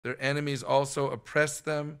Their enemies also oppressed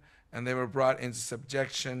them, and they were brought into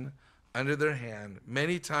subjection under their hand.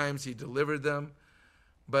 Many times he delivered them,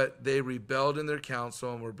 but they rebelled in their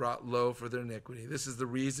counsel and were brought low for their iniquity. This is the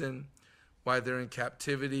reason why they're in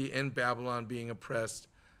captivity in Babylon, being oppressed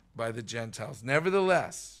by the Gentiles.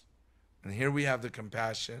 Nevertheless, and here we have the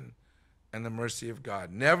compassion and the mercy of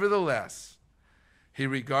God. Nevertheless, he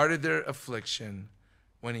regarded their affliction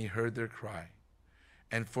when he heard their cry,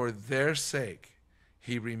 and for their sake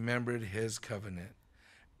he remembered his covenant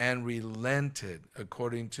and relented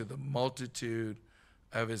according to the multitude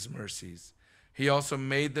of his mercies. He also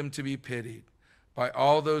made them to be pitied by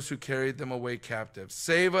all those who carried them away captive.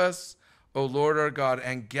 Save us, O Lord our God,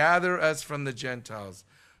 and gather us from the Gentiles,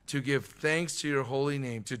 to give thanks to your holy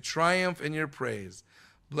name, to triumph in your praise.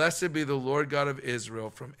 Blessed be the Lord God of Israel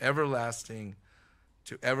from everlasting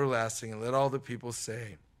to everlasting. And let all the people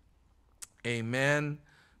say, Amen.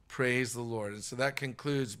 Praise the Lord. And so that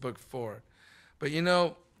concludes book 4. But you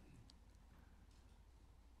know,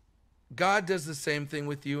 God does the same thing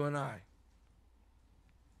with you and I.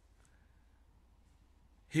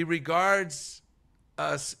 He regards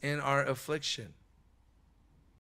us in our affliction.